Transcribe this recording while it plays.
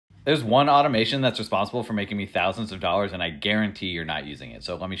There's one automation that's responsible for making me thousands of dollars, and I guarantee you're not using it.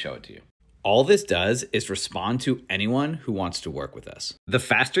 So let me show it to you. All this does is respond to anyone who wants to work with us. The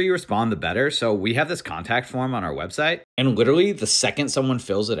faster you respond, the better. So we have this contact form on our website, and literally the second someone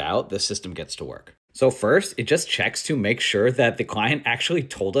fills it out, the system gets to work. So first, it just checks to make sure that the client actually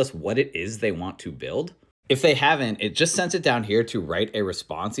told us what it is they want to build. If they haven't, it just sends it down here to write a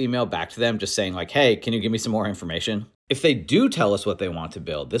response email back to them just saying like, hey, can you give me some more information? If they do tell us what they want to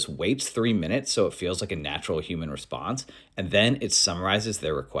build, this waits 3 minutes so it feels like a natural human response, and then it summarizes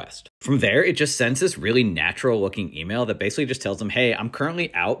their request. From there, it just sends this really natural looking email that basically just tells them, hey, I'm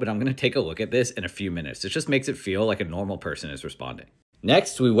currently out, but I'm gonna take a look at this in a few minutes. It just makes it feel like a normal person is responding.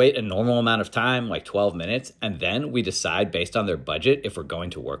 Next, we wait a normal amount of time, like 12 minutes, and then we decide based on their budget if we're going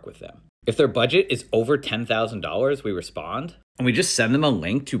to work with them. If their budget is over $10,000, we respond, and we just send them a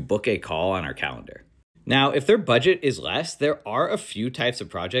link to book a call on our calendar. Now, if their budget is less, there are a few types of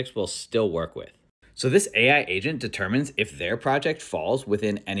projects we'll still work with. So this AI agent determines if their project falls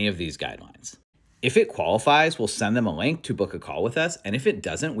within any of these guidelines. If it qualifies, we'll send them a link to book a call with us. And if it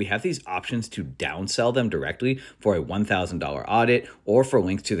doesn't, we have these options to downsell them directly for a $1,000 audit or for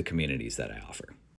links to the communities that I offer.